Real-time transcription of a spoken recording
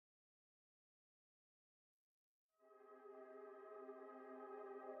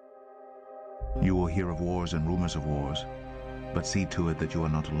You will hear of wars and rumors of wars, but see to it that you are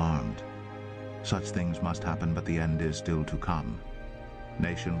not alarmed. Such things must happen, but the end is still to come.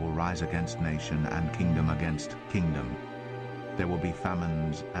 Nation will rise against nation, and kingdom against kingdom. There will be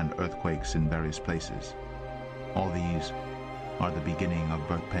famines and earthquakes in various places. All these are the beginning of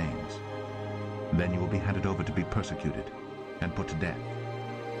birth pains. Then you will be handed over to be persecuted and put to death,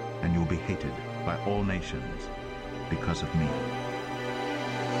 and you will be hated by all nations because of me.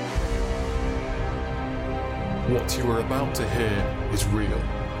 What you are about to hear is real.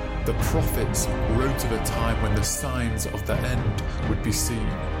 The prophets wrote of a time when the signs of the end would be seen.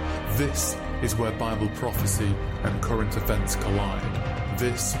 This is where Bible prophecy and current events collide.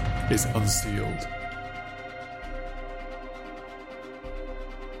 This is Unsealed.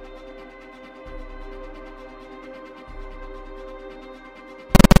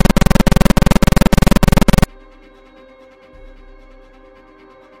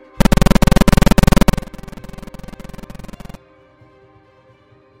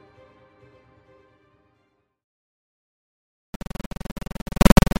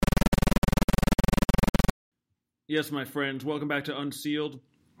 Yes, my friends, welcome back to Unsealed.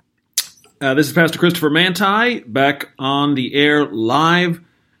 This is Pastor Christopher Manti, back on the air live.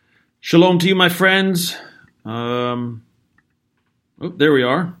 Shalom to you, my friends. There we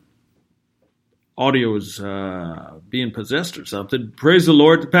are. Audio is being possessed or something. Praise the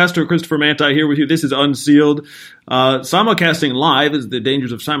Lord. Pastor Christopher Manti here with you. This is Unsealed. Simulcasting live is the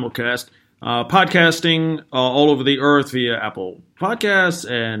dangers of simulcast. Podcasting all over the earth via Apple Podcasts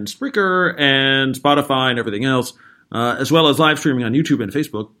and Spreaker and Spotify and everything else, as well as live streaming on YouTube and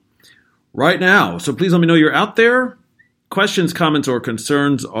Facebook right now. So please let me know you're out there. Questions, comments, or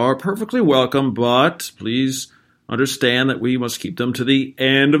concerns are perfectly welcome, but please understand that we must keep them to the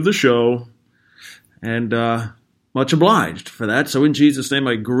end of the show. And much obliged for that. So in Jesus' name,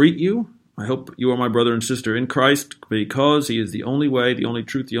 I greet you. I hope you are my brother and sister in Christ, because He is the only way, the only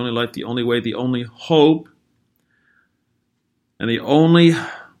truth, the only life, the only way, the only hope, and the only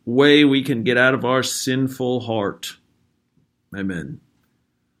way we can get out of our sinful heart. Amen.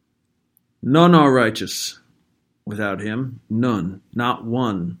 None are righteous without Him. None. Not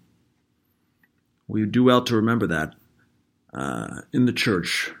one. We do well to remember that in the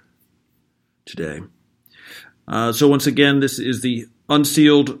church today. So once again, this is the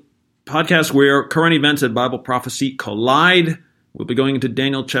Unsealed podcast where current events and Bible prophecy collide. We'll be going into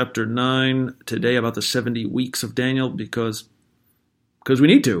Daniel chapter 9 today, about the 70 weeks of Daniel, because we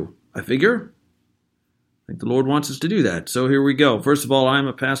need to, I figure. I think the Lord wants us to do that. So here we go. First of all, I'm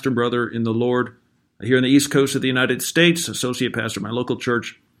a pastor brother in the Lord here in the East Coast of the United States, associate pastor of my local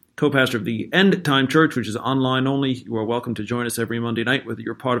church, co-pastor of the End Time Church, which is online only. You are welcome to join us every Monday night, whether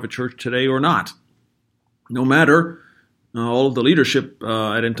you're part of a church today or not. No matter. All of the leadership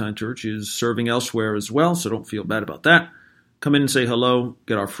at End Time Church is serving elsewhere as well, so don't feel bad about that. Come in and say hello,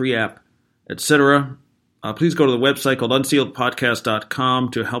 get our free app, etc. Please go to the website called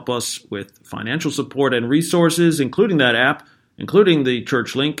unsealedpodcast.com to help us with financial support and resources, including that app, including the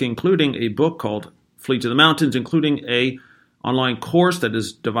church link, including a book called Flee to the Mountains, including a online course that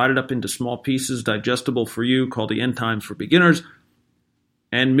is divided up into small pieces, digestible for you, called The End Times for Beginners,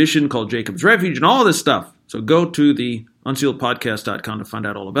 and mission called Jacob's Refuge, and all this stuff. So go to the unsealedpodcast.com to find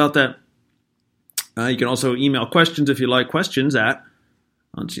out all about that. You can also email questions if you like, questions at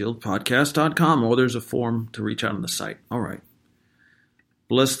unsealedpodcast.com, or there's a form to reach out on the site. All right.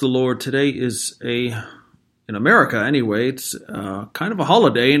 Bless the Lord. Today is in America anyway, it's kind of a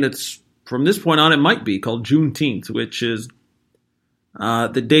holiday, and it's, from this point on, it might be called Juneteenth, which is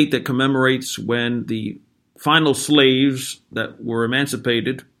the date that commemorates when the final slaves that were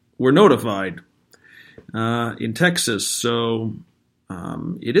emancipated were notified in Texas. So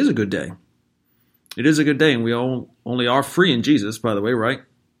it is a good day. It is a good day, and we all only are free in Jesus, by the way, right?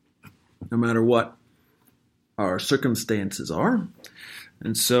 No matter what our circumstances are.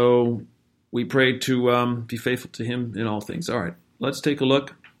 And so we pray to be faithful to Him in all things. All right, let's take a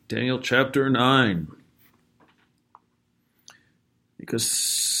look. Daniel chapter 9. Because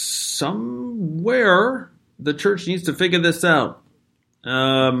somewhere the church needs to figure this out.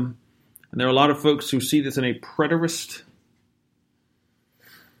 And there are a lot of folks who see this in a preterist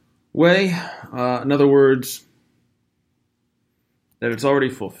way. In other words, that it's already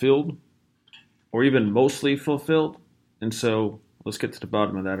fulfilled, or even mostly fulfilled. And so let's get to the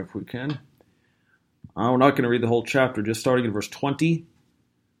bottom of that if we can. We're not going to read the whole chapter, just starting in verse 20.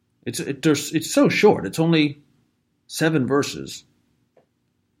 It's so short. It's only 7 verses.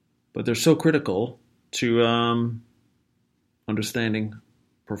 But they're so critical to understanding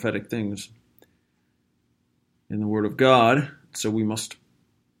prophetic things in the Word of God. So we must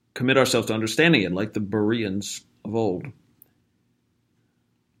commit ourselves to understanding it, like the Bereans of old.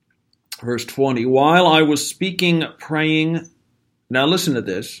 Verse 20, while I was speaking, praying, now listen to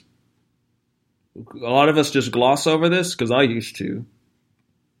this. A lot of us just gloss over this, because I used to.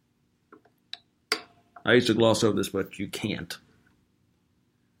 I used to gloss over this, but you can't.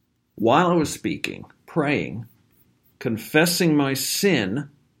 While I was speaking, praying, confessing my sin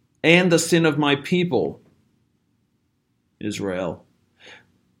and the sin of my people, Israel.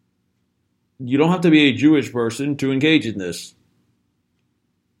 You don't have to be a Jewish person to engage in this.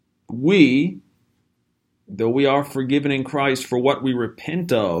 We, though we are forgiven in Christ for what we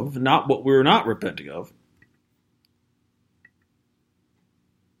repent of, not what we're not repenting of,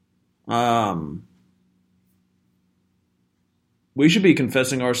 we should be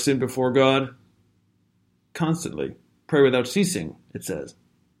confessing our sin before God constantly. Pray without ceasing, it says.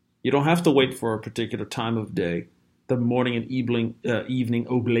 You don't have to wait for a particular time of day, the morning and evening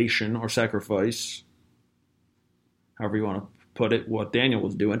oblation or sacrifice, however you want to put it, what Daniel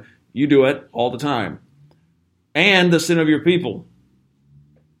was doing. You do it all the time. And the sin of your people.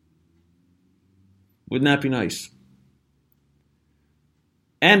 Wouldn't that be nice?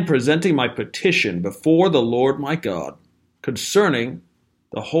 And presenting my petition before the Lord my God concerning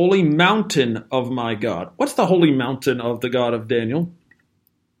the holy mountain of my God. What's the holy mountain of the God of Daniel?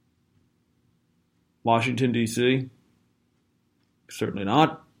 Washington, D.C.? Certainly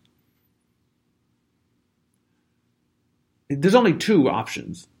not. There's only two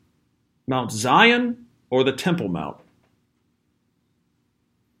options. Mount Zion or the Temple Mount.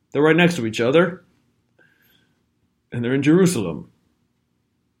 They're right next to each other. And they're in Jerusalem.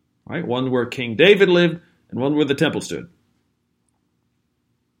 Right? One where King David lived and one where the temple stood.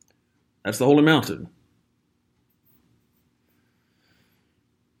 That's the Holy Mountain.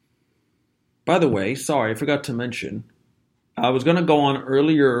 By the way, sorry, I forgot to mention, I was going to go on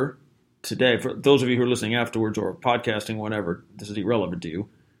earlier today, for those of you who are listening afterwards or podcasting, whenever, this is irrelevant to you.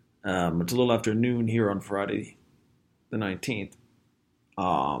 It's a little after noon here on Friday the 19th. But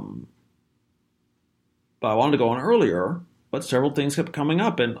I wanted to go on earlier, but several things kept coming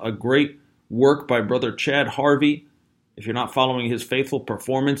up, and a great work by Brother Chad Harvey. If you're not following his Faithful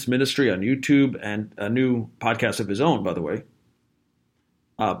Performance Ministry on YouTube, and a new podcast of his own, by the way,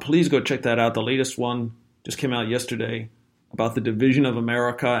 please go check that out. The latest one just came out yesterday about the division of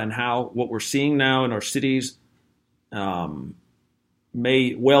America and how what we're seeing now in our cities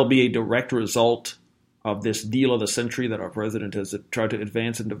may well be a direct result of this deal of the century that our president has tried to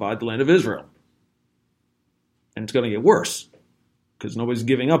advance and divide the land of Israel. And it's going to get worse because nobody's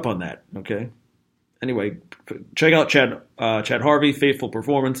giving up on that, okay? Anyway, check out Chad Harvey, Faithful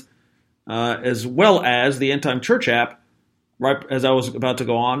Performance, as well as the End Time Church app. Right as I was about to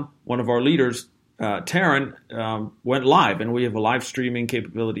go on, one of our leaders, Taryn, went live, and we have a live streaming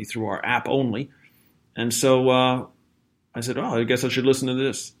capability through our app only. And so I said, I guess I should listen to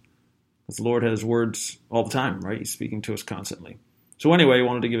this. Because the Lord has words all the time, right? He's speaking to us constantly. So anyway, I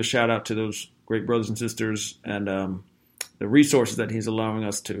wanted to give a shout out to those great brothers and sisters and the resources that he's allowing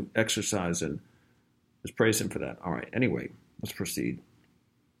us to exercise, and just praise him for that. All right, anyway, let's proceed.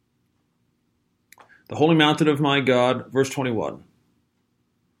 The holy mountain of my God, verse 21.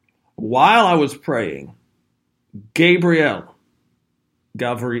 While I was praying, Gabriel,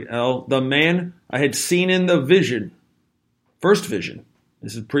 the man I had seen in the vision, first vision,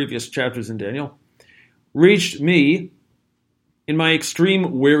 this is previous chapters in Daniel, reached me in my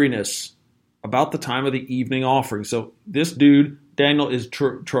extreme weariness about the time of the evening offering. So this dude, Daniel, is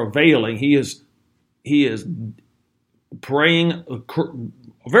travailing. He is praying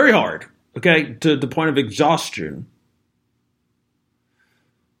very hard, okay, to the point of exhaustion.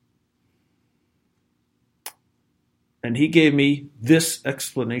 And he gave me this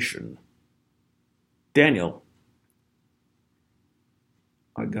explanation. Daniel,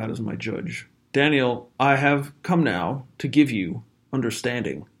 my God is my judge. Daniel, I have come now to give you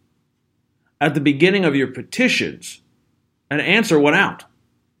understanding. At the beginning of your petitions, an answer went out,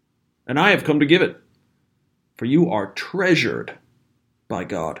 and I have come to give it. For you are treasured by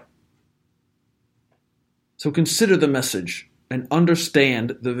God. So consider the message and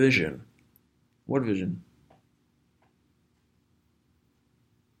understand the vision. What vision?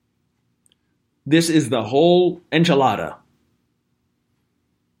 This is the whole enchilada.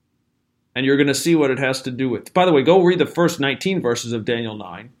 And you're going to see what it has to do with. By the way, go read the first 19 verses of Daniel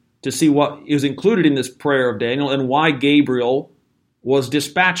 9 to see what is included in this prayer of Daniel and why Gabriel was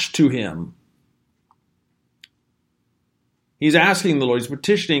dispatched to him. He's asking the Lord, he's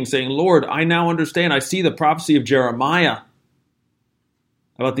petitioning, saying, Lord, I now understand. I see the prophecy of Jeremiah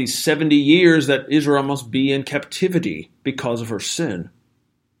about these 70 years that Israel must be in captivity because of her sin.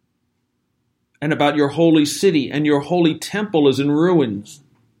 and about your holy city, and your holy temple is in ruins.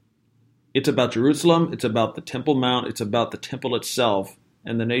 It's about Jerusalem, it's about the Temple Mount, it's about the temple itself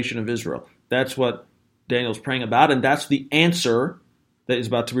and the nation of Israel. That's what Daniel's praying about, and that's the answer that is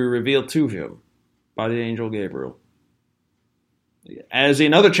about to be revealed to him by the angel Gabriel. As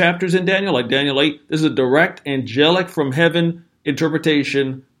in other chapters in Daniel, like Daniel 8, this is a direct angelic from heaven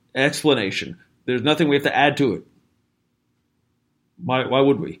interpretation, explanation. There's nothing we have to add to it. Why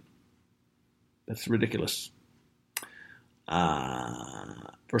would we? That's ridiculous.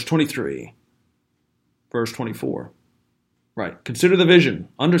 Verse 23. Verse 24. Right. Consider the vision.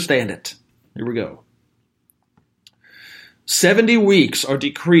 Understand it. Here we go. 70 weeks are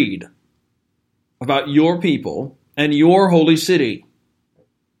decreed about your people and your holy city.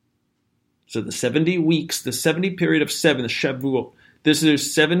 So the 70 weeks, the 70 period of 7, the Shavuot, this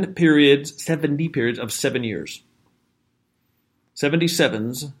is 70 periods of 7 years.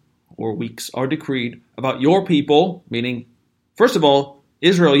 77s, or weeks, are decreed about your people, meaning, first of all,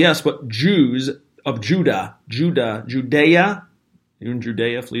 Israel, yes, but Jews of Judea, Judea, even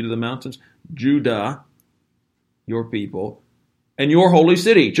Judea, flee to the mountains, Judah, your people, and your holy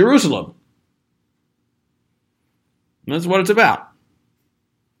city, Jerusalem. And that's what it's about.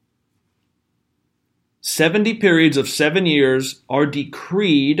 70 periods of 7 years are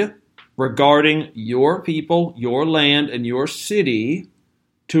decreed regarding your people, your land, and your city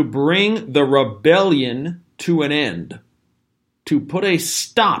to bring the rebellion to an end, to put a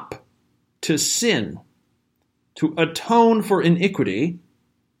stop to sin, to atone for iniquity,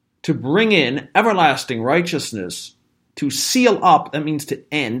 to bring in everlasting righteousness, to seal up, that means to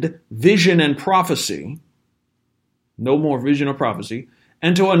end, vision and prophecy, no more vision or prophecy,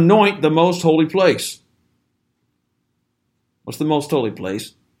 and to anoint the most holy place. What's the most holy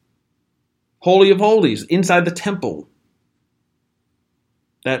place? Holy of Holies, inside the temple.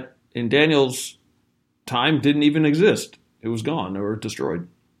 That in Daniel's time didn't even exist. It was gone or destroyed.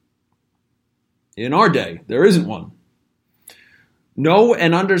 In our day, there isn't one. Know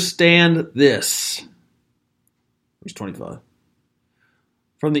and understand this. Verse 25.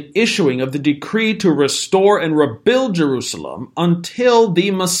 From the issuing of the decree to restore and rebuild Jerusalem until the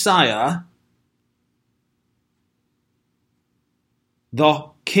Messiah, the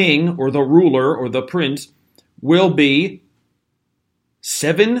king or the ruler or the prince, will be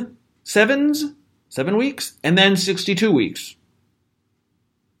 7 weeks, and then 62 weeks.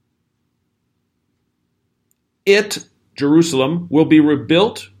 It, Jerusalem, will be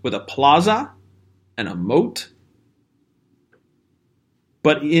rebuilt with a plaza and a moat,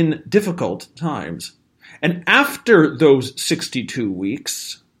 but in difficult times. And after those 62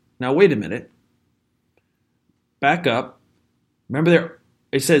 weeks, now wait a minute, back up. Remember there,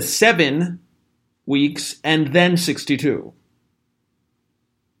 it says 7 weeks and then 62.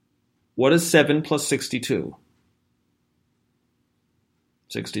 What is 7 plus 62?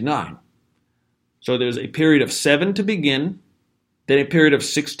 69. So there's a period of 7 to begin, then a period of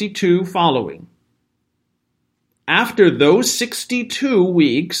 62 following. After those 62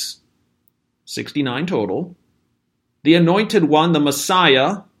 weeks, 69 total, the anointed one, the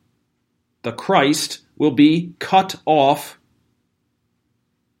Messiah, the Christ, will be cut off,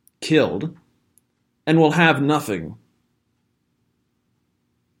 killed, and will have nothing.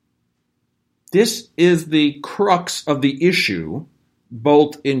 This is the crux of the issue,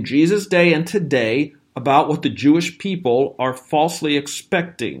 both in Jesus' day and today, about what the Jewish people are falsely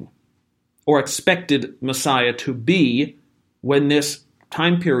expecting, or expected Messiah to be when this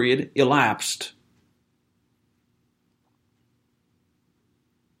time period elapsed.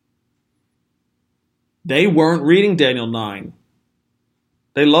 They weren't reading Daniel 9.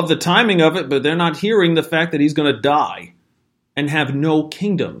 They love the timing of it, but they're not hearing the fact that he's going to die and have no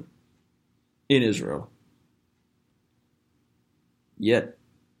kingdom in Israel. Yet,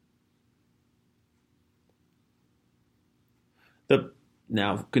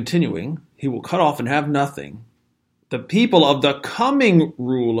 now continuing, he will cut off and have nothing. The people of the coming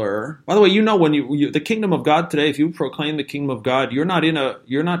ruler. By the way, you know when you the kingdom of God today, if you proclaim the kingdom of God, you're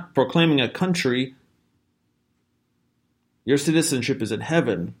not proclaiming a country. Your citizenship is in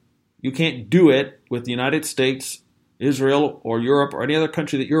heaven. You can't do it with the United States, Israel, or Europe, or any other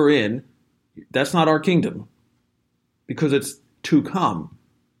country that you're in. That's not our kingdom, because it's to come.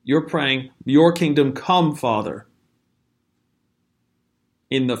 You're praying, your kingdom come, Father,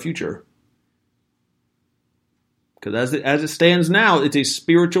 in the future. Because as it stands now, it's a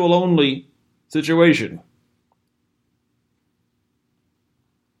spiritual only situation.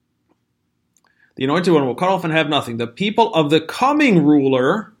 The anointed one will cut off and have nothing. The people of the coming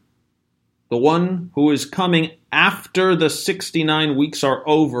ruler, the one who is coming after the 69 weeks are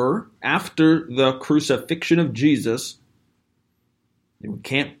over, after the crucifixion of Jesus. We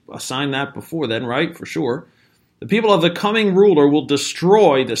can't assign that before then, right? For sure. The people of the coming ruler will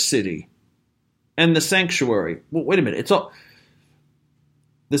destroy the city and the sanctuary. Well, wait a minute. It's all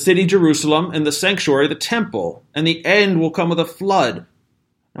the city Jerusalem and the sanctuary, the temple, and the end will come with a flood.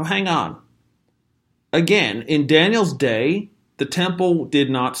 Now hang on. Again, in Daniel's day, the temple did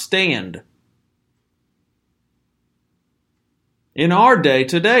not stand. In our day,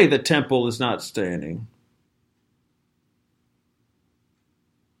 today, the temple is not standing.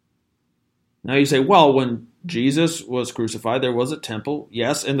 Now you say, well, when Jesus was crucified, there was a temple,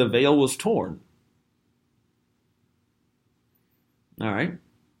 yes, and the veil was torn. All right.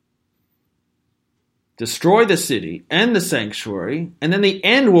 Destroy the city and the sanctuary, and then the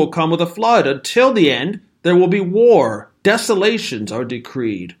end will come with a flood. Until the end, there will be war. Desolations are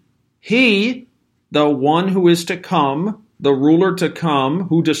decreed. He, the one who is to come, the ruler to come,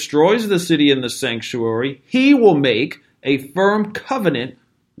 who destroys the city and the sanctuary, he will make a firm covenant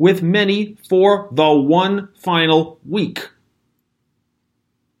with many for the one final week.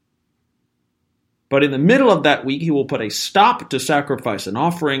 But in the middle of that week, he will put a stop to sacrifice and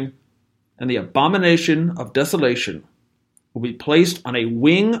offering, and the abomination of desolation will be placed on a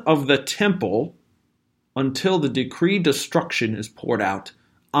wing of the temple until the decreed destruction is poured out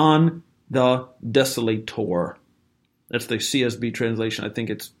on the desolator. That's the CSB translation. I think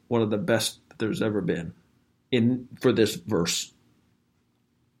it's one of the best that there's ever been for this verse.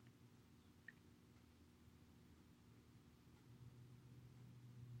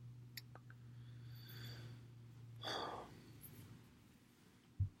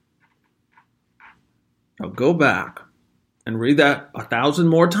 Now go back and read that 1,000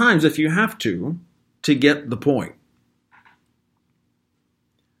 more times if you have to get the point.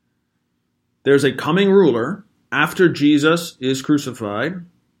 There's a coming ruler after Jesus is crucified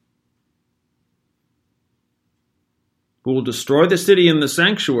who will destroy the city and the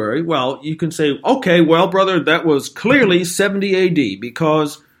sanctuary. Well, you can say, okay, well, brother, that was clearly 70 AD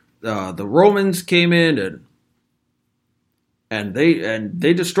because the Romans came in and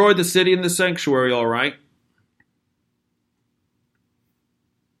they destroyed the city and the sanctuary, all right.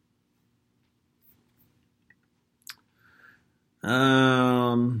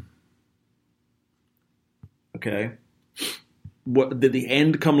 Okay. What did the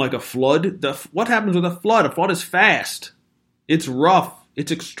end come like a flood? What happens with a flood? A flood is fast. It's rough.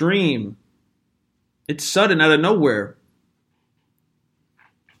 It's extreme. It's sudden out of nowhere.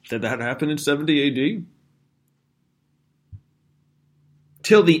 Did that happen in 70 AD?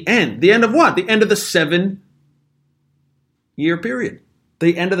 Till the end. The end of what? The end of the 7-year period.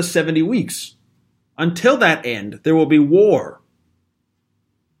 The end of the 70 weeks. Until that end, there will be war.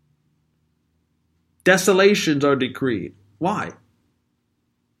 Desolations are decreed. Why?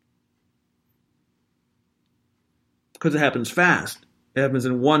 Because it happens fast. It happens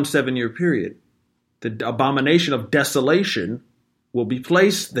in one 7-year period. The abomination of desolation will be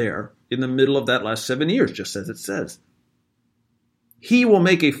placed there in the middle of that last 7 years, just as it says. He will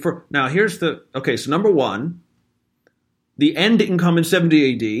make now here's so number one, the end didn't come in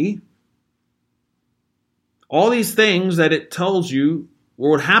 70 AD. All these things that it tells you what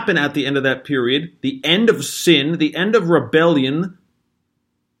would happen at the end of that period, the end of sin, the end of rebellion,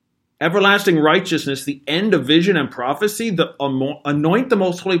 everlasting righteousness, the end of vision and prophecy, anoint the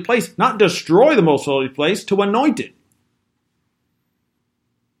most holy place, not destroy the most holy place, to anoint it.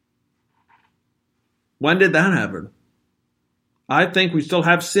 When did that happen? I think we still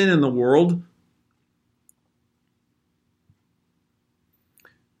have sin in the world.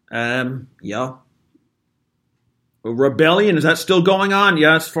 Yeah. Rebellion, is that still going on?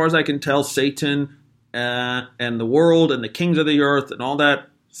 Yeah, as far as I can tell, Satan and the world and the kings of the earth and all that,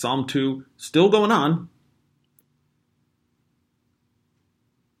 Psalm 2, still going on.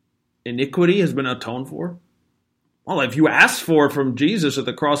 Iniquity has been atoned for. Well, if you ask for it from Jesus at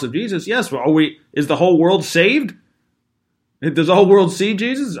the cross of Jesus, yes, well, is the whole world saved? Does the whole world see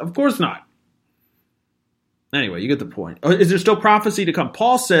Jesus? Of course not. Anyway, you get the point. Is there still prophecy to come?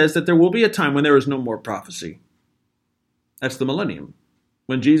 Paul says that there will be a time when there is no more prophecy. That's the millennium.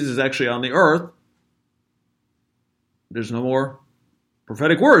 When Jesus is actually on the earth, there's no more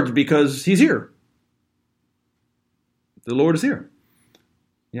prophetic words because he's here. The Lord is here.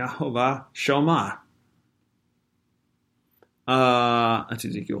 Yahovah Shomah. That's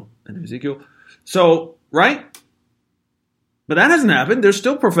Ezekiel. And Ezekiel. So, right? But that hasn't happened. There's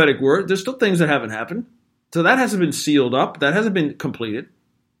still prophetic word. There's still things that haven't happened. So that hasn't been sealed up. That hasn't been completed.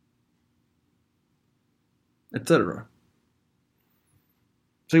 Etc.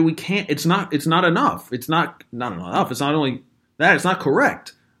 So we can't, it's not enough. It's not enough. It's not only that, it's not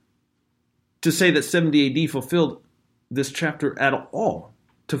correct to say that 70 AD fulfilled this chapter at all.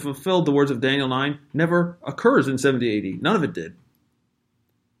 To fulfill the words of Daniel 9 never occurs in 70 AD. None of it did.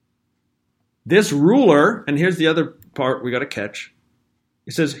 This ruler, and here's the other part we got to catch.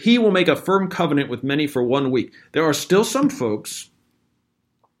 It says, he will make a firm covenant with many for 1 week. There are still some folks,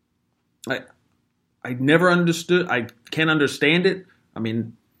 I never understood, I can't understand it. I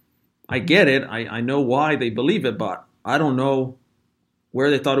mean, I get it. I know why they believe it, but I don't know where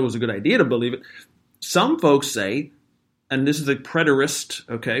they thought it was a good idea to believe it. Some folks say, and this is a preterist,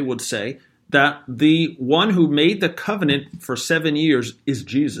 okay, would say, that the one who made the covenant for 7 years is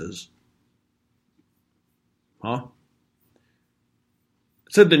Jesus. Huh?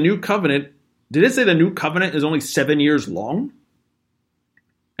 It said the new covenant, did it say the new covenant is only 7 years long?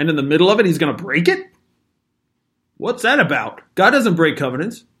 And in the middle of it, he's going to break it? What's that about? God doesn't break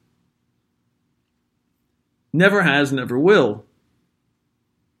covenants. Never has, never will.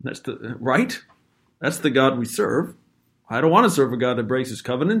 That's right? That's the God we serve. I don't want to serve a God that breaks his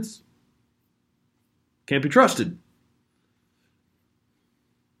covenants. Can't be trusted.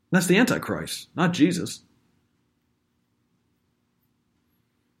 That's the Antichrist, not Jesus.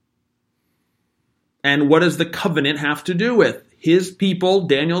 And what does the covenant have to do with? His people,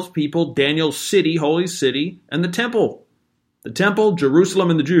 Daniel's city, holy city, and the temple. The temple, Jerusalem,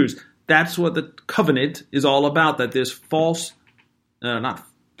 and the Jews. That's what the covenant is all about, that this not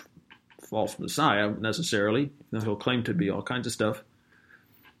false Messiah necessarily, he'll claim to be all kinds of stuff,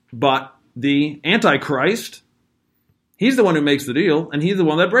 but the Antichrist, he's the one who makes the deal, and he's the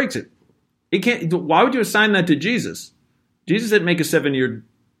one that breaks it. Why would you assign that to Jesus? Jesus didn't make a 7-year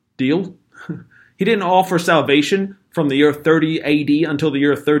deal. He didn't offer salvation from the year 30 AD until the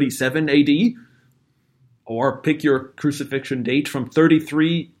year 37 AD. Or pick your crucifixion date from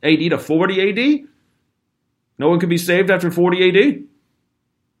 33 AD to 40 AD. No one can be saved after 40 AD.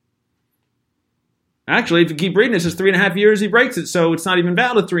 Actually, if you keep reading, it says 3.5 years he breaks it, so it's not even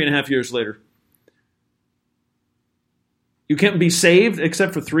valid 3.5 years later. You can't be saved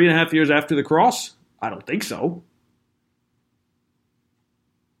except for 3.5 years after the cross? I don't think so.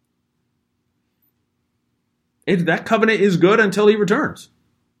 That covenant is good until he returns.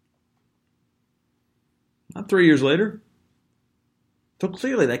 Not 3 years later. So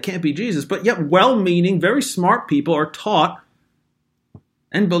clearly that can't be Jesus. But yet well-meaning, very smart people are taught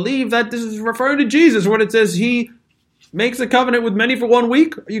and believe that this is referring to Jesus when it says he makes a covenant with many for 1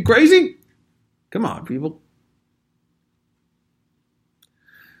 week. Are you crazy? Come on, people.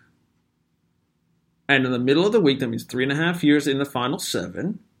 And in the middle of the week, that means 3.5 years in the final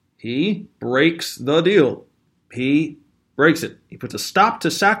 7, he breaks the deal. He breaks it. He puts a stop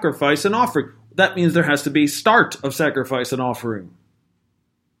to sacrifice and offering. That means there has to be start of sacrifice and offering.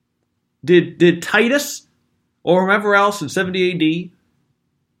 Did Titus or whoever else in 70 AD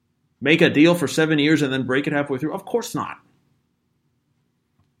make a deal for 7 years and then break it halfway through? Of course not.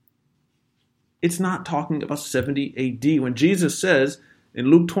 It's not talking about 70 AD. When Jesus says in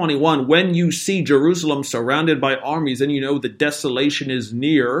Luke 21, when you see Jerusalem surrounded by armies and you know the desolation is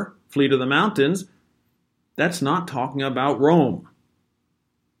near, flee to the mountains, that's not talking about Rome.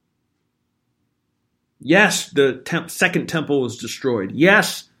 Yes, the second temple was destroyed.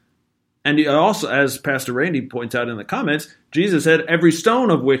 Yes. And also, as Pastor Randy points out in the comments, Jesus said every stone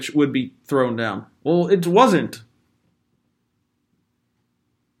of which would be thrown down. Well, it wasn't.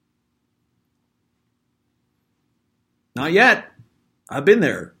 Not yet. I've been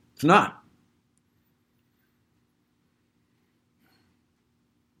there. It's not.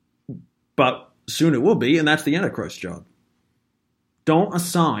 But soon it will be, and that's the Antichrist job. Don't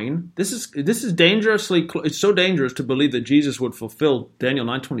assign. This is dangerously. It's so dangerous to believe that Jesus would fulfill Daniel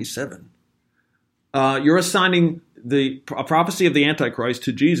 9:27. You're assigning a prophecy of the Antichrist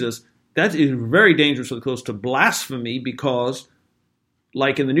to Jesus. That is very dangerously close to blasphemy because,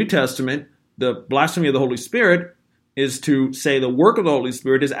 like in the New Testament, the blasphemy of the Holy Spirit is to say the work of the Holy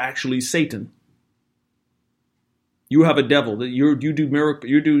Spirit is actually Satan. You have a devil. You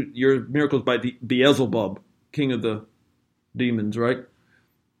do your miracles by Beelzebub, king of the demons, right?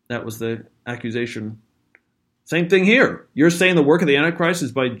 That was the accusation. Same thing here. You're saying the work of the Antichrist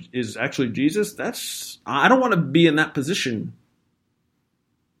is actually Jesus? I don't want to be in that position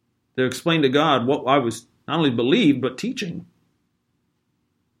to explain to God what I was not only believed, but teaching.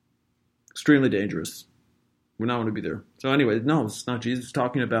 Extremely dangerous. We're not going to be there. So anyway, no, it's not Jesus. It's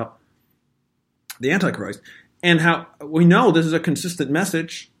talking about the Antichrist. And how we know this is a consistent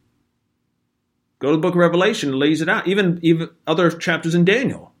message. Go to the book of Revelation, it lays it out. Even other chapters in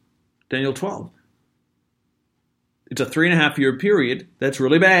Daniel 12. It's a 3.5-year period that's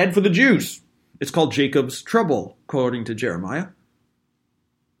really bad for the Jews. It's called Jacob's trouble, according to Jeremiah.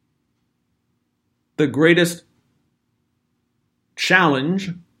 The greatest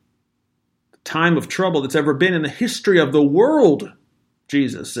challenge, time of trouble that's ever been in the history of the world,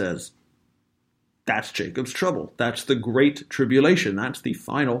 Jesus says. That's Jacob's trouble. That's the great tribulation. That's the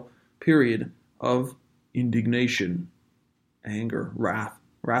final period of indignation, anger,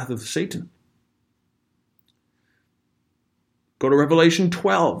 wrath of Satan. Go to Revelation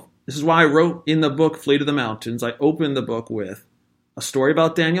 12. This is why I wrote in the book, Flee to the Mountains, I opened the book with a story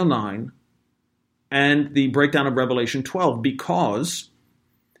about Daniel 9 and the breakdown of Revelation 12, because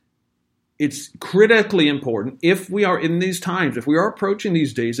it's critically important if we are in these times, if we are approaching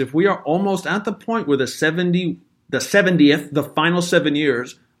these days, if we are almost at the point where the 70th, the final 7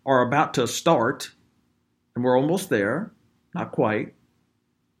 years are about to start, and we're almost there, not quite.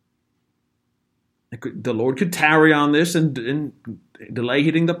 The Lord could tarry on this and delay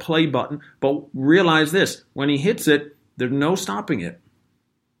hitting the play button, but realize this, when he hits it, there's no stopping it.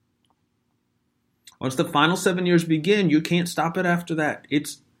 Once the final 7 years begin, you can't stop it after that.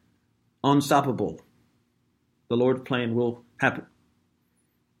 It's unstoppable. The Lord's plan will happen.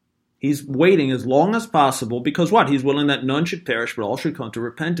 He's waiting as long as possible because what? He's willing that none should perish, but all should come to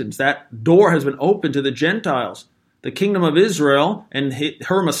repentance. That door has been opened to the Gentiles. The kingdom of Israel and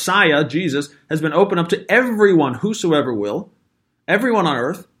her Messiah, Jesus, has been opened up to everyone, whosoever will. Everyone on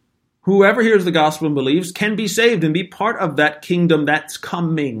earth, whoever hears the gospel and believes, can be saved and be part of that kingdom that's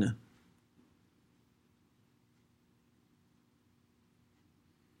coming.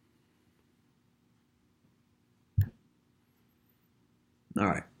 All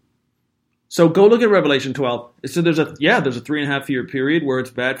right. So go look at Revelation 12. So there's a 3.5-year period where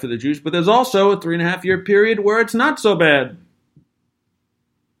it's bad for the Jews, but there's also a 3.5-year period where it's not so bad.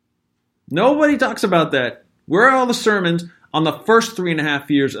 Nobody talks about that. Where are all the sermons on the first 3.5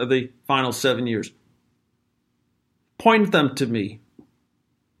 years of the final 7 years? Point them to me.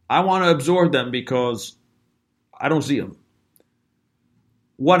 I want to absorb them because I don't see them.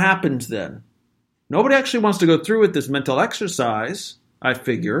 What happens then? Nobody actually wants to go through with this mental exercise, I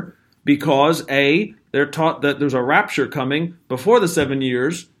figure, because A, they're taught that there's a rapture coming before the 7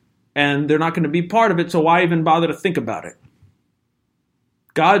 years, and they're not going to be part of it, so why even bother to think about it?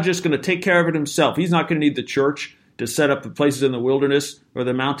 God's just going to take care of it himself. He's not going to need the church to set up the places in the wilderness or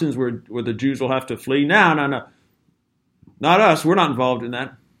the mountains where the Jews will have to flee. No. Not us. We're not involved in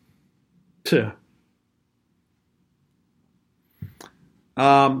that.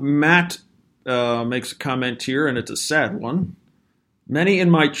 Matt makes a comment here, and it's a sad one. Many in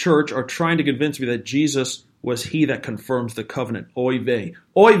my church are trying to convince me that Jesus was he that confirms the covenant. Oy vey.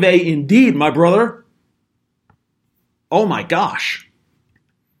 Oy vey indeed, my brother. Oh my gosh.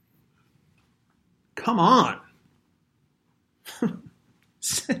 Come on.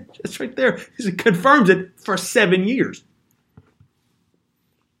 It's right there. He confirms it for 7 years.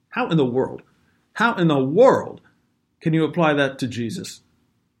 How in the world can you apply that to Jesus?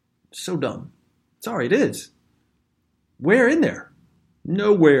 So dumb. Sorry, it is. Where in there?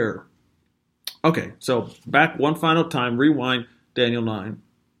 Nowhere. Okay, so back one final time, rewind Daniel 9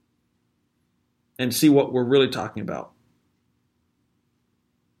 and see what we're really talking about.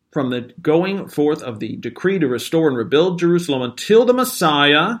 From the going forth of the decree to restore and rebuild Jerusalem until the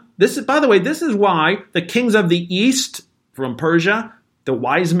Messiah. This is, by the way, this is why the kings of the east from Persia, the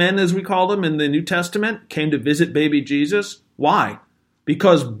wise men as we call them in the New Testament, came to visit baby Jesus. Why?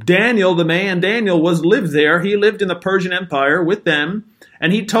 Because Daniel, the man Daniel, lived there. He lived in the Persian Empire with them.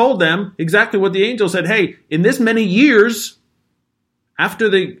 And he told them exactly what the angel said. Hey, in this many years, after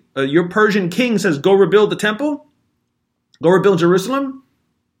your Persian king says, go rebuild the temple, go rebuild Jerusalem,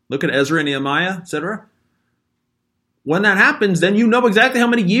 look at Ezra and Nehemiah, etc. When that happens, then you know exactly how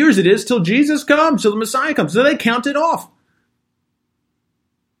many years it is till Jesus comes, till the Messiah comes. So they counted off.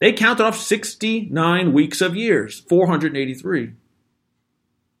 They counted off 69 weeks of years, 483.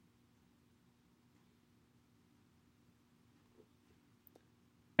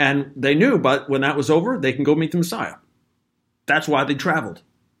 And they knew, but when that was over, they can go meet the Messiah. That's why they traveled.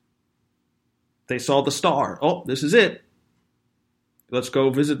 They saw the star. Oh, this is it. Let's go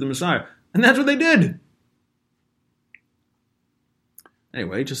visit the Messiah. And that's what they did.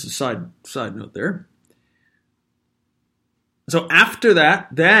 Anyway, just a side note there. So after that,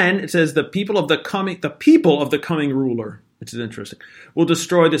 then it says the people of the coming ruler, which is interesting, will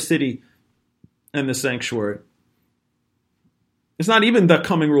destroy the city and the sanctuary. It's not even the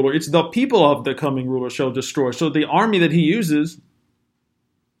coming ruler. It's the people of the coming ruler shall destroy. So the army that he uses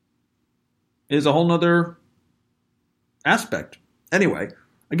is a whole nother aspect. Anyway,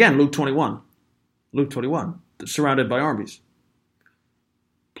 again, Luke 21. surrounded by armies.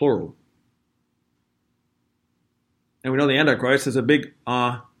 Plural. And we know the Antichrist has a big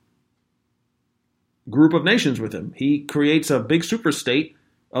group of nations with him. He creates a big superstate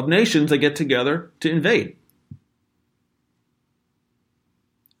of nations that get together to invade.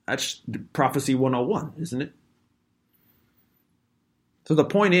 That's Prophecy 101, isn't it? So the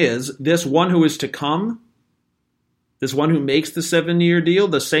point is, this one who is to come, this one who makes the 7-year deal,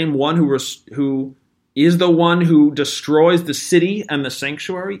 the same one who is the one who destroys the city and the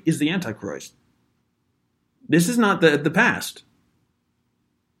sanctuary, is the Antichrist. This is not the past.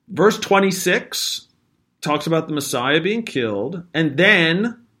 Verse 26 talks about the Messiah being killed and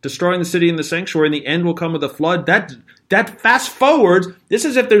then destroying the city and the sanctuary, and the end will come with a flood. That fast forwards. This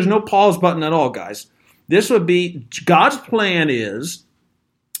is if there's no pause button at all, guys. This would be, God's plan is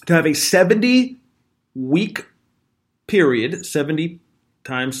to have a 70-week period, 70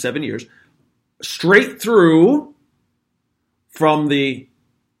 times 7 years, straight through from the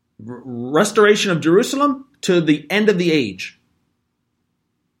restoration of Jerusalem to the end of the age.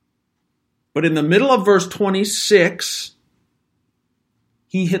 But in the middle of verse 26,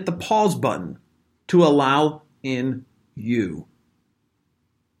 he hit the pause button to allow in you.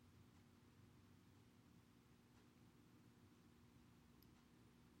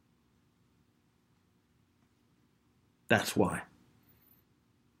 That's why.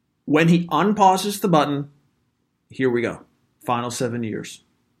 When he unpauses the button, here we go. Final 7 years.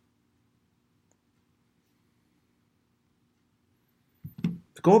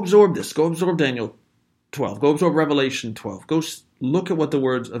 Go absorb this. Go absorb Daniel 12. Go absorb Revelation 12. Go look at what the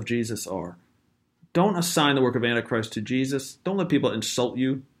words of Jesus are. Don't assign the work of Antichrist to Jesus. Don't let people insult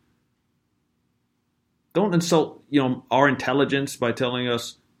you. Don't insult, our intelligence by telling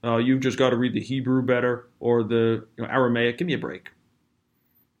us you've just got to read the Hebrew better or the Aramaic. Give me a break.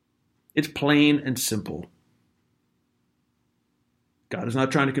 It's plain and simple. God is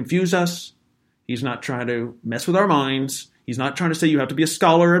not trying to confuse us. He's not trying to mess with our minds. He's not trying to say you have to be a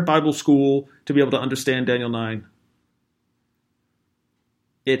scholar at Bible school to be able to understand Daniel 9.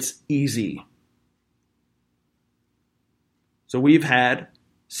 It's easy. So we've had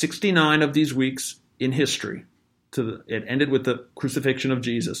 69 of these weeks in history. It ended with the crucifixion of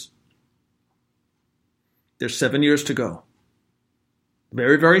Jesus. There's 7 years to go.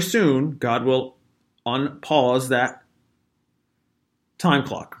 Very, very soon, God will unpause that time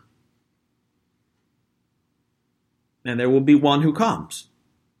clock. And there will be one who comes,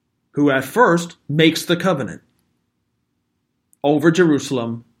 who at first makes the covenant over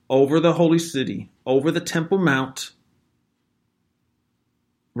Jerusalem, over the holy city, over the Temple Mount,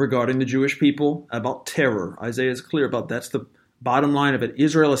 regarding the Jewish people, about terror. Isaiah is clear about that's the bottom line of it.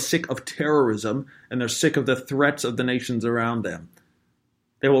 Israel is sick of terrorism, and they're sick of the threats of the nations around them.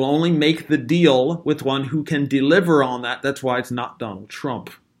 They will only make the deal with one who can deliver on that. That's why it's not Donald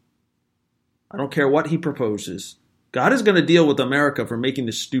Trump. I don't care what he proposes. God is going to deal with America for making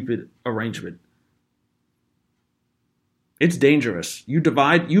this stupid arrangement. It's dangerous. You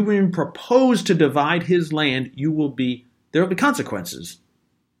even propose to divide his land, there will be consequences.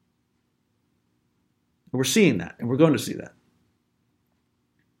 We're seeing that, and we're going to see that.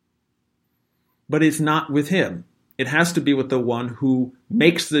 But it's not with him. It has to be with the one who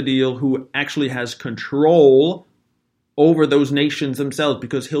makes the deal, who actually has control over those nations themselves,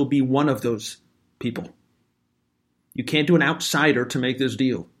 because he'll be one of those people. You can't do an outsider to make this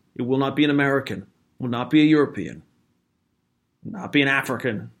deal. It will not be an American, will not be a European, will not be an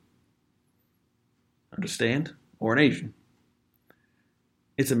African. Understand? Or an Asian.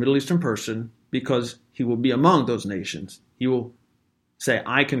 It's a Middle Eastern person because he will be among those nations. He will say,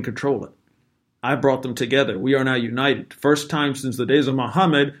 I can control it. I brought them together. We are now united. First time since the days of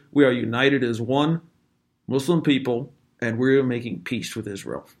Muhammad, we are united as one Muslim people, and we're making peace with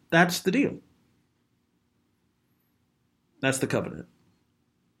Israel. That's the deal. That's the covenant.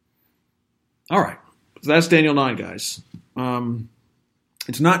 All right. So that's Daniel 9, guys.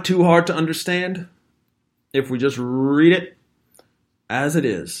 It's not too hard to understand if we just read it as it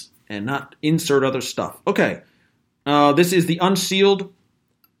is and not insert other stuff. Okay. This is the Unsealed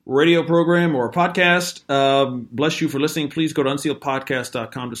radio program or podcast. Bless you for listening. Please go to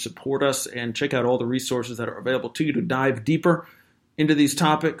unsealedpodcast.com to support us and check out all the resources that are available to you to dive deeper into these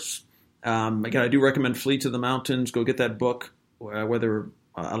topics. Again, I do recommend Flee to the Mountains. Go get that book, whether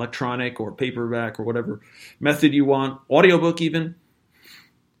electronic or paperback or whatever method you want. Audiobook even,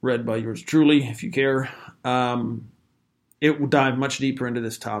 read by yours truly, if you care. It will dive much deeper into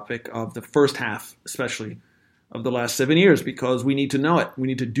this topic of the first half, especially, of the last 7 years, because we need to know it. We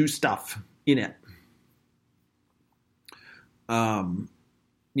need to do stuff in it.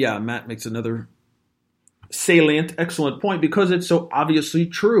 Matt makes another salient, excellent point because it's so obviously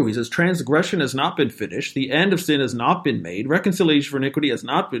true. He says, transgression has not been finished. The end of sin has not been made. Reconciliation for iniquity has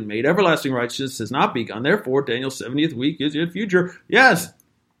not been made. Everlasting righteousness has not begun. Therefore, Daniel's 70th week is yet future. Yes.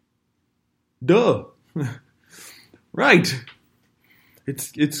 Duh. Right.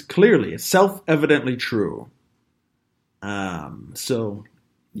 It's clearly, it's self-evidently true. So,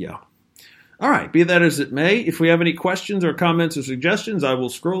 yeah. All right, be that as it may, if we have any questions or comments or suggestions, I will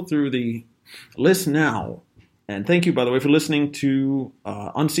scroll through the list now. And thank you, by the way, for listening to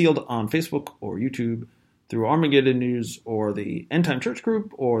Unsealed on Facebook or YouTube, through Armageddon News or the End Time Church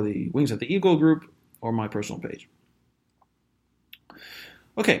group or the Wings of the Eagle group or my personal page.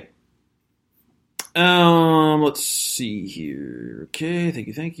 Okay. Let's see here. Okay,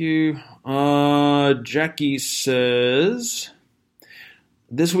 thank you. Jackie says,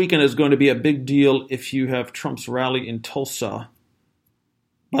 this weekend is going to be a big deal if you have Trump's rally in Tulsa.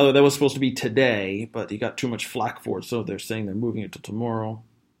 By the way, that was supposed to be today, but he got too much flack for it, so they're saying they're moving it to tomorrow.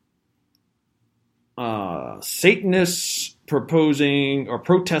 Satanists proposing or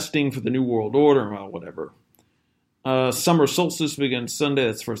protesting for the New World Order, well, whatever. Summer solstice begins Sunday,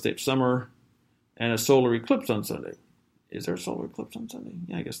 that's the first day of summer, and a solar eclipse on Sunday. Is there a solar eclipse on Sunday?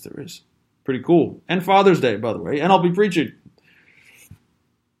 Yeah, I guess there is. Pretty cool. And Father's Day, by the way, and I'll be preaching.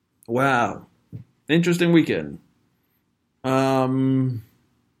 Wow. Interesting weekend. Glad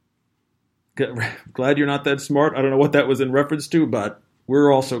you're not that smart. I don't know what that was in reference to, but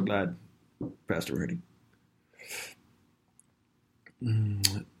we're also glad, Pastor Ernie.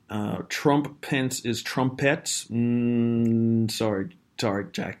 Trump Pence is trumpets. Sorry,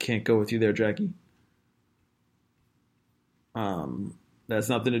 Jack. Can't go with you there, Jackie. That's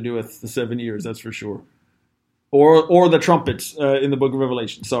nothing to do with the 7 years, that's for sure. Or the trumpets in the book of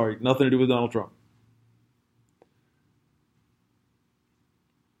Revelation. Sorry, nothing to do with Donald Trump.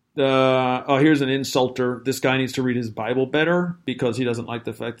 Here's an insulter. This guy needs to read his Bible better because he doesn't like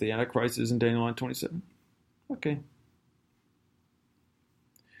the fact the Antichrist is in Daniel 9:27. Okay.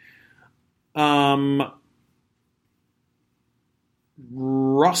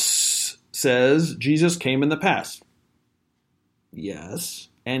 Russ says Jesus came in the past. Yes,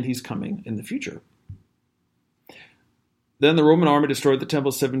 and he's coming in the future. Then the Roman army destroyed the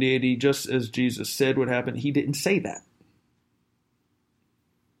temple 70 AD, just as Jesus said would happen. He didn't say that.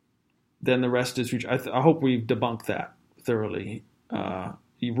 Then the rest is future. I hope we've debunked that thoroughly.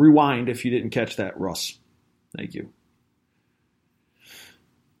 You rewind if you didn't catch that, Russ. Thank you.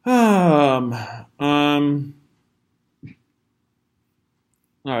 All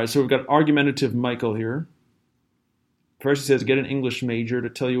right, so we've got argumentative Michael here. First he says, get an English major to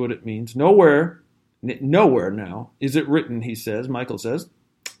tell you what it means. Nowhere now is it written, he says, Michael says.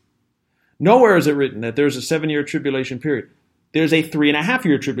 Nowhere is it written that there's a 7-year tribulation period. There's a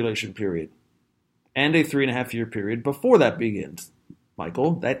 3.5-year tribulation period. And a 3.5-year period before that begins.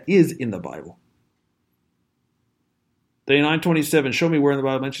 Michael, that is in the Bible. Day 9:27, show me where in the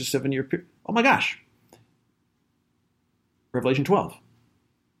Bible it mentions 7-year period. Oh my gosh. Revelation 12.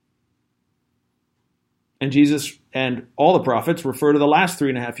 And Jesus and all the prophets refer to the last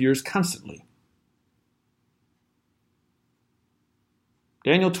 3.5 years constantly.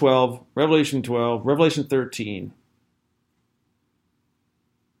 Daniel 12, Revelation 12, Revelation 13.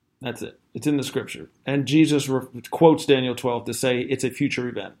 That's it. It's in the scripture. And Jesus quotes Daniel 12 to say it's a future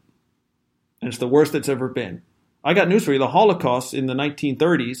event. And it's the worst that's ever been. I got news for you. The Holocaust in the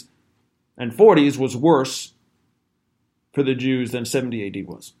 1930s and 40s was worse for the Jews than 70 AD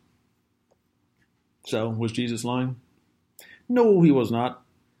was. So, was Jesus lying? No, he was not.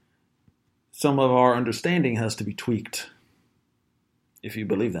 Some of our understanding has to be tweaked, if you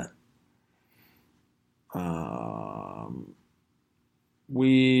believe that.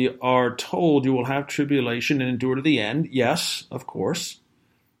 We are told you will have tribulation and endure to the end. Yes, of course.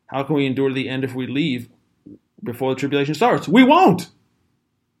 How can we endure to the end if we leave before the tribulation starts? We won't.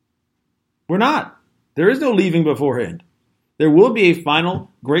 We're not. There is no leaving beforehand. There will be a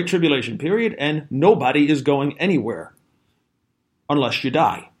final great tribulation period, and nobody is going anywhere unless you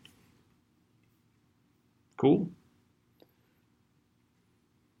die. Cool.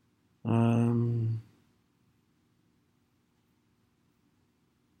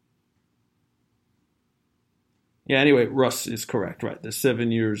 Yeah, anyway, Russ is correct, right? The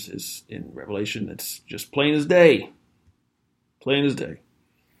 7 years is in Revelation. It's just plain as day. Plain as day.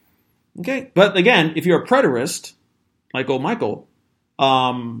 Okay, but again, if you're a preterist, like old Michael,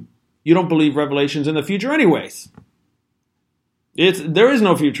 you don't believe Revelation's in the future anyways. There is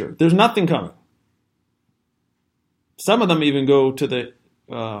no future. There's nothing coming. Some of them even go to the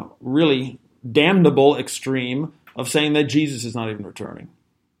really damnable extreme of saying that Jesus is not even returning.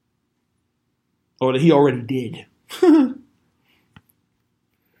 Or that he already did.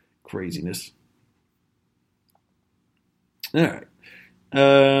 Craziness. All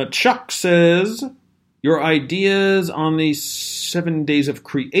right. Chuck says, your ideas on the 7 days of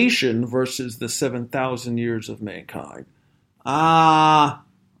creation versus the 7,000 years of mankind. I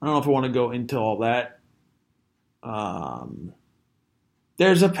don't know if I want to go into all that.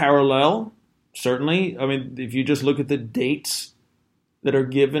 There's a parallel, certainly. I mean, if you just look at the dates that are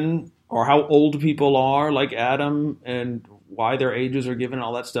given, or how old people are, like Adam, and why their ages are given,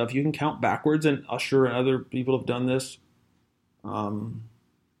 all that stuff, you can count backwards, and Usher and other people have done this.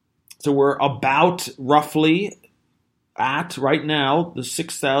 So we're about roughly at, right now, the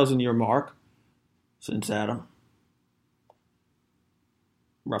 6,000 year mark since Adam.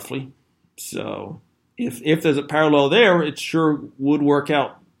 Roughly. So if there's a parallel there, it sure would work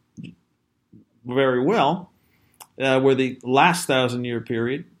out very well. Where the last 1,000 year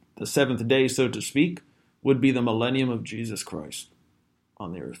period, the seventh day, so to speak, would be the millennium of Jesus Christ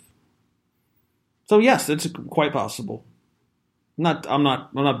on the earth. So yes, it's quite possible. I'm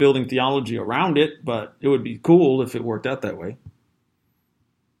not building theology around it, but it would be cool if it worked out that way.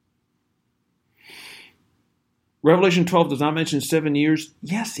 Revelation 12 does not mention 7 years.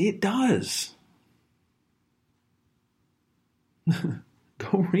 Yes, it does.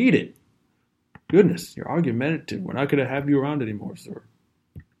 Go read it. Goodness, you're argumentative. We're not going to have you around anymore, sir.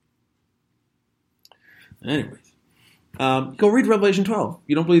 Anyways, go read Revelation 12.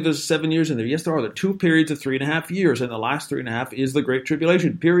 You don't believe there's 7 years in there? Yes, there are. There are 2 periods of 3.5 years, and the last 3.5 is the Great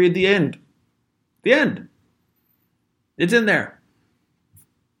Tribulation. Period. The end. The end. It's in there.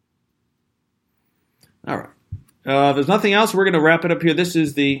 All right. If there's nothing else, we're going to wrap it up here. This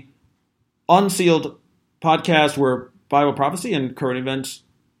is the Unsealed podcast where Bible prophecy and current events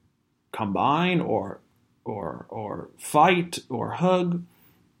combine or fight or hug,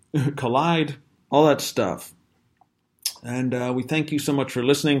 collide, all that stuff. And we thank you so much for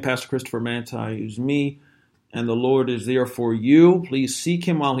listening. Pastor Christopher Manti is me, and the Lord is there for you. Please seek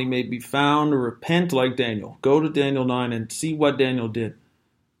him while he may be found. Repent like Daniel. Go to Daniel 9 and see what Daniel did.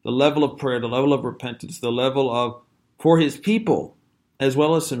 The level of prayer, the level of repentance, the level of, for his people, as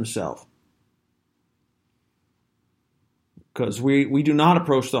well as himself. Because we do not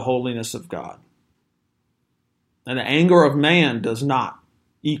approach the holiness of God. And the anger of man does not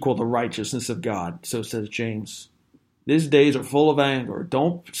equal the righteousness of God, so says James. These days are full of anger.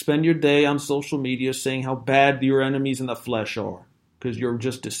 Don't spend your day on social media saying how bad your enemies in the flesh are, because you're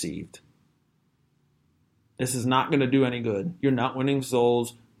just deceived. This is not going to do any good. You're not winning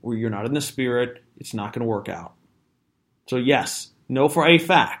souls, or you're not in the Spirit. It's not going to work out. So yes, know for a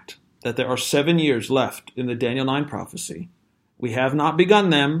fact that there are 7 years left in the Daniel 9 prophecy. We have not begun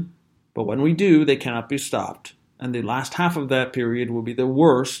them, but when we do, they cannot be stopped. And the last half of that period will be the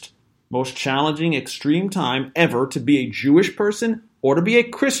worst, most challenging, extreme time ever to be a Jewish person or to be a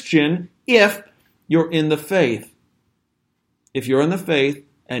Christian if you're in the faith. If you're in the faith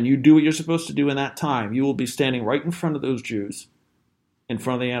and you do what you're supposed to do in that time, you will be standing right in front of those Jews, in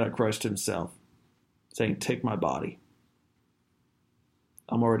front of the Antichrist himself, saying, take my body.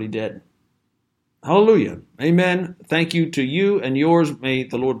 I'm already dead. Hallelujah. Amen. Thank you to you and yours. May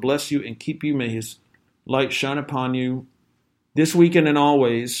the Lord bless you and keep you. May his light shine upon you this weekend and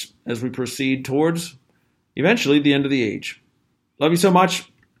always as we proceed towards eventually the end of the age. Love you so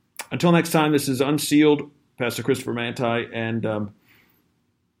much. Until next time, this is Unsealed, Pastor Christopher Manti, and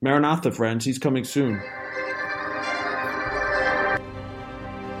Maranatha, friends. He's coming soon.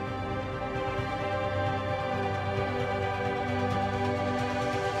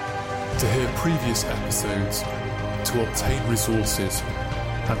 To hear previous episodes, to obtain resources,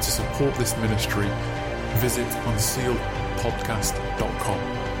 and to support this ministry, visit unsealedpodcast.com.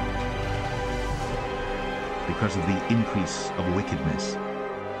 Because of the increase of wickedness,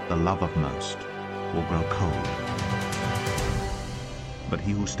 the love of most will grow cold. But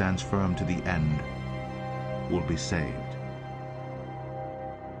he who stands firm to the end will be saved.